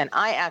lists. And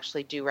I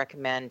actually do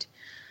recommend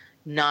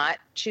not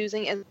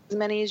choosing as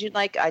many as you'd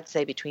like. I'd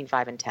say between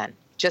 5 and 10,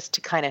 just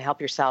to kind of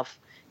help yourself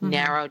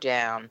narrow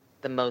down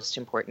the most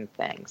important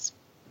things.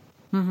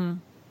 Mm-hmm.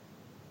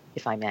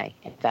 If I may,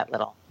 that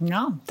little.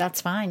 No,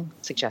 that's fine.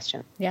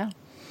 Suggestion. Yeah.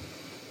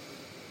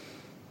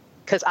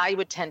 Because I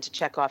would tend to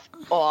check off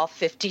all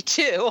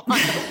 52 on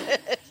the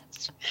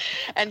list.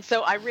 And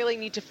so I really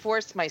need to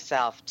force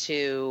myself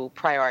to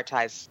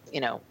prioritize,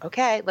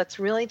 okay, let's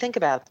really think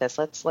about this.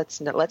 Let's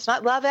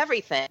not love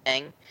everything.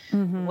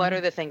 Mm-hmm. What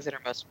are the things that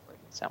are most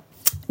important? So,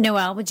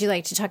 Noelle, would you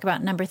like to talk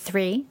about number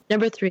 3?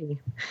 Number 3.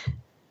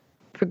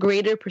 For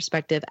greater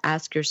perspective,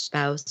 ask your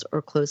spouse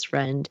or close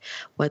friend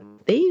what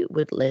they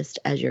would list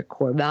as your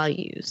core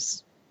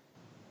values.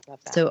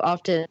 So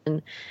often,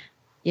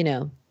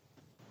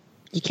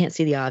 you can't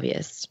see the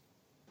obvious.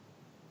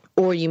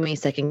 Or you may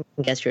second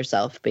guess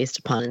yourself based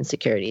upon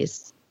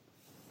insecurities.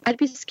 I'd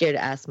be scared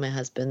to ask my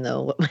husband,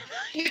 though, what my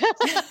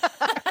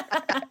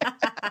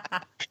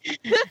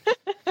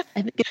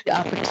I think it's the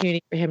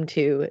opportunity for him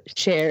to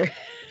share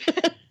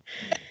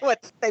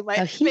what they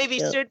maybe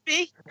should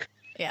be.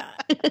 Yeah.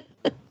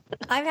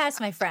 I've asked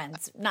my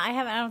friends. No, I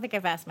haven't. I don't think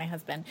I've asked my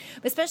husband.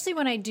 But especially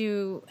when I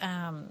do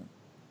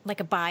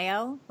a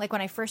bio. Like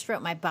when I first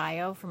wrote my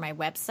bio for my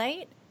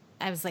website,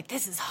 I was like,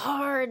 this is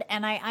hard.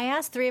 And I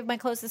asked 3 of my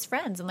closest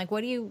friends. I'm like,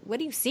 what do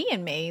you see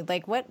in me?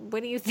 Like, what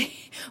do you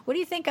think? What do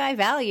you think I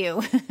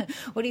value?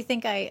 What do you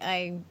think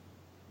I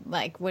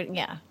like? What?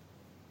 Yeah.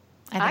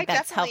 I think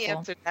that's definitely helpful.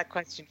 Answered that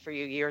question for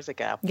you years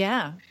ago.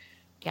 Yeah.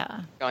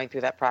 Yeah. Going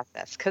through that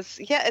process. Because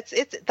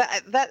it's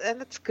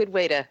that's a good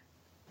way to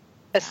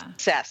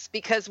assess,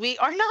 because we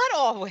are not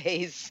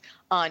always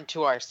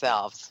onto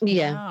ourselves.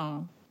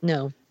 Yeah.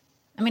 No.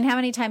 I mean, how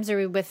many times are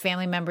we with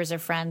family members or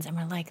friends and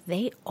we're like,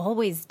 they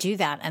always do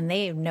that and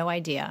they have no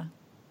idea.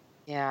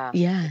 Yeah.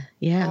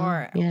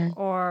 Yeah.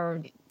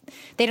 Or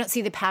they don't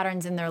see the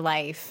patterns in their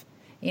life.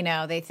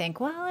 They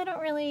think, well, I don't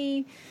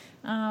really,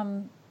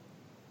 have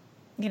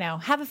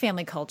a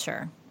family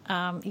culture.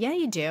 Yeah,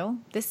 you do.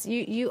 This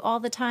you all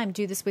the time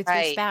do this with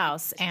your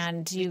spouse,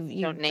 and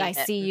I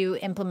see you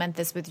implement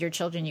this with your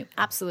children. You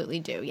absolutely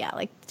do. Yeah,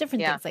 like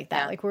different things like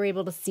that. Yeah. Like we're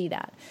able to see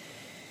that.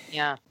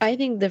 Yeah. I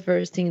think the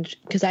first thing,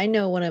 because I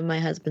know one of my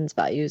husband's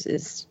values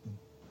is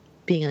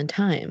being on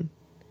time.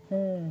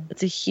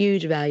 It's a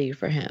huge value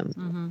for him.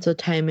 Mm-hmm. So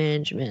time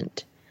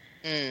management.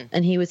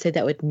 And he would say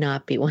that would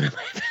not be one of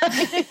my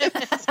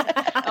values.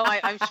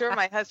 I'm sure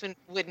my husband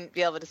wouldn't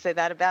be able to say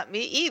that about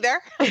me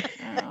either.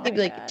 He'd be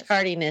like,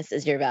 tardiness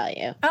is your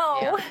value.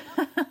 Oh.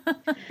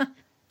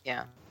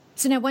 Yeah.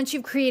 So now once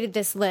you've created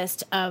this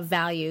list of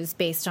values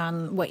based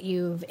on what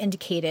you've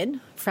indicated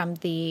from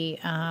the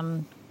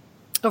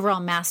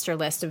overall master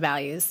list of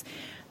values,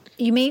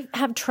 you may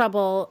have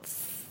trouble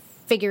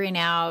figuring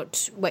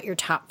out what your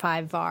top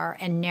 5 are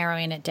and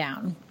narrowing it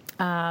down.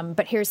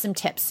 But here's some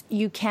tips.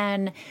 You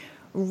can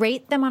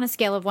rate them on a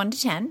scale of 1 to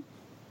 10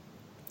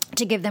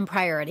 to give them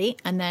priority,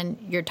 and then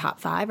your top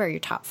 5 are your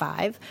top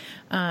 5.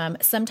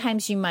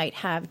 Sometimes you might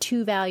have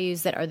 2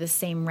 values that are the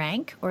same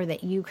rank or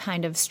that you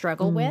kind of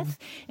struggle with.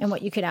 And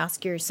what you could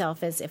ask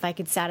yourself is, if I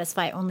could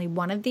satisfy only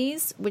one of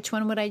these, which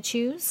one would I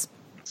choose?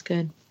 That's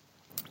good.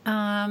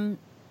 And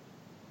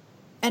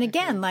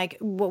again, like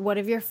what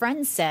have your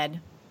friends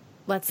said?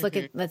 Let's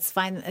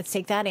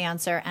take that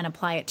answer and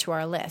apply it to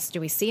our list.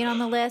 Do we see it on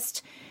the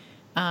list?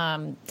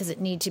 Does it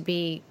need to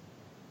be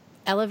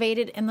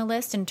elevated in the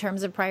list in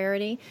terms of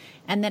priority?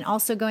 And then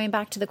also going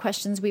back to the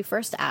questions we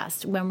first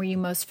asked, when were you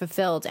most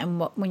fulfilled, and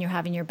when you're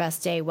having your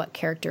best day, what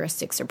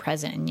characteristics are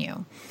present in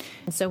you?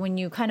 And so when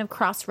you kind of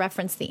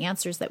cross-reference the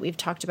answers that we've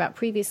talked about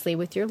previously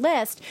with your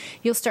list,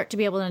 you'll start to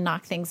be able to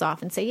knock things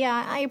off and say,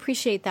 yeah, I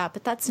appreciate that,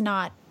 but that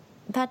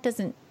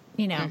doesn't,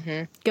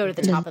 go to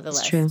the top of the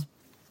list. True.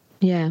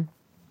 Yeah.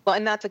 Well,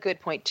 and that's a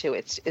good point too.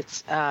 It's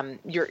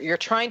you're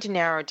trying to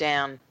narrow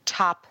down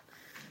top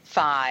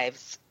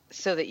 5s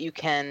so that you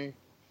can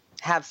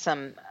have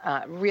some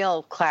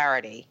real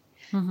clarity,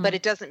 but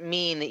it doesn't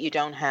mean that you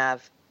don't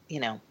have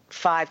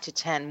 5 to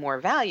 10 more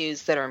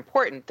values that are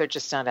important. They're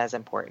just not as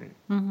important.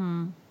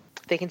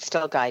 They can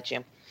still guide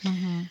you,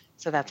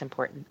 so that's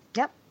important.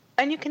 Yep.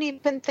 And you can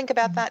even think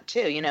about that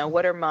too.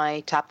 What are my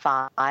top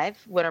 5?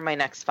 What are my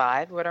next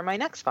 5? What are my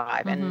next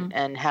 5?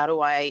 And how do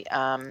I?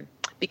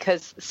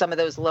 Because some of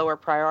those lower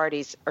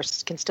priorities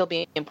can still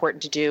be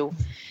important to do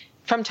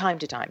from time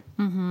to time,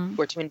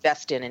 or to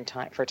invest in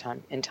time.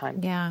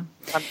 Yeah.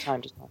 From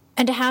time to time.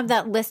 And to have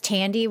that list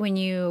handy when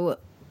you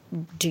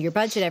do your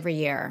budget every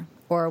year,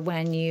 or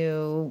when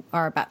you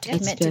are about to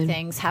commit to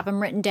things, have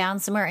them written down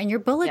somewhere in your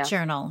bullet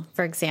journal,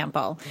 for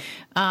example,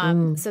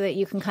 so that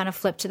you can kind of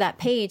flip to that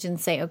page and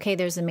say, okay,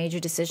 there's a major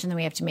decision that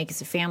we have to make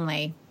as a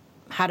family.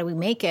 How do we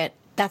make it?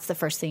 That's the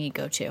first thing you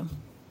go to.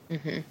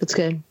 That's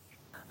good.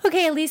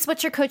 Okay, Elise,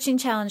 what's your coaching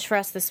challenge for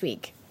us this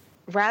week?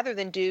 Rather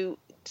than do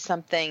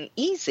something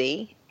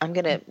easy, I'm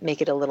going to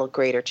make it a little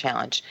greater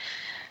challenge.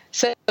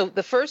 So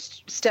the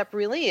first step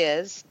really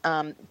is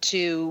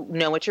to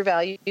know what your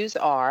values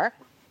are.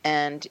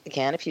 And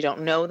again, if you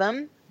don't know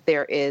them,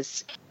 there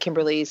is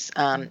Kimberly's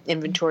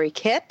inventory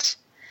kit.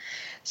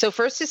 So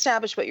first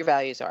establish what your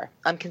values are.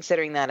 I'm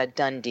considering that a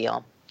done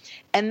deal.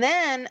 And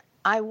then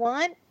I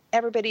want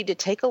everybody to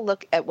take a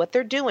look at what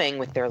they're doing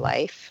with their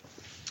life.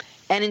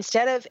 And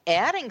instead of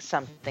adding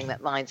something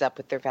that lines up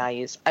with their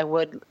values,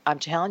 I'm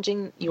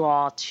challenging you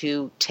all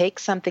to take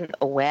something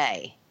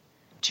away,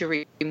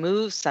 to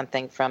remove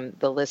something from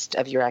the list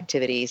of your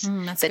activities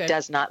that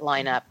does not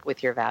line up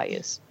with your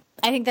values.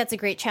 I think that's a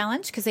great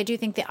challenge, because I do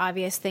think the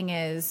obvious thing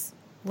is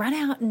run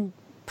out and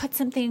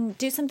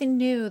do something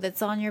new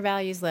that's on your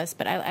values list.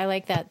 But I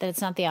like that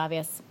it's not the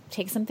obvious.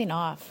 Take something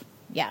off.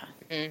 Yeah.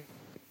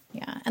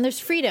 Yeah. And there's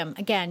freedom,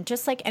 again,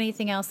 just like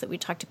anything else that we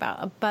talked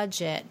about, a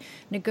budget,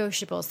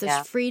 negotiables.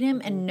 There's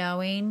freedom in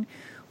knowing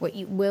what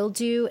you will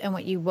do and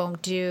what you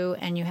won't do.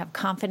 And you have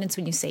confidence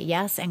when you say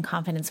yes and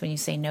confidence when you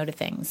say no to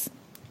things.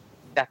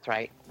 That's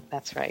right.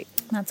 That's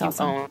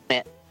awesome. You own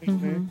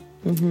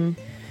it.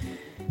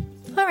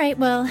 All right.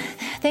 Well,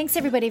 thanks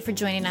everybody for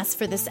joining us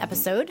for this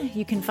episode.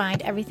 You can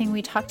find everything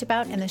we talked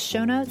about in the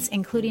show notes,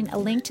 including a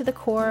link to the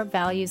core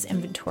values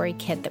inventory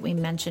kit that we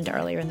mentioned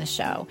earlier in the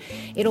show.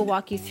 It'll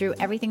walk you through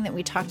everything that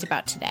we talked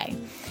about today.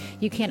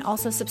 You can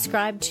also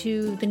subscribe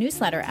to the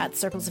newsletter at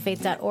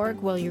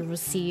circlesoffaith.org, where you'll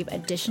receive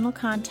additional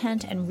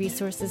content and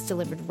resources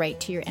delivered right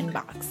to your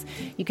inbox.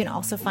 You can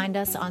also find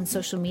us on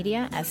social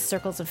media as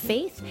Circles of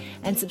Faith,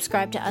 and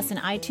subscribe to us in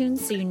iTunes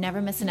so you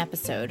never miss an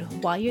episode.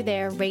 While you're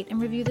there, rate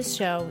and review the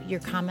show.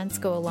 Your comments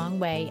go a long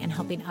way in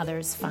helping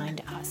others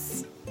find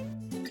us.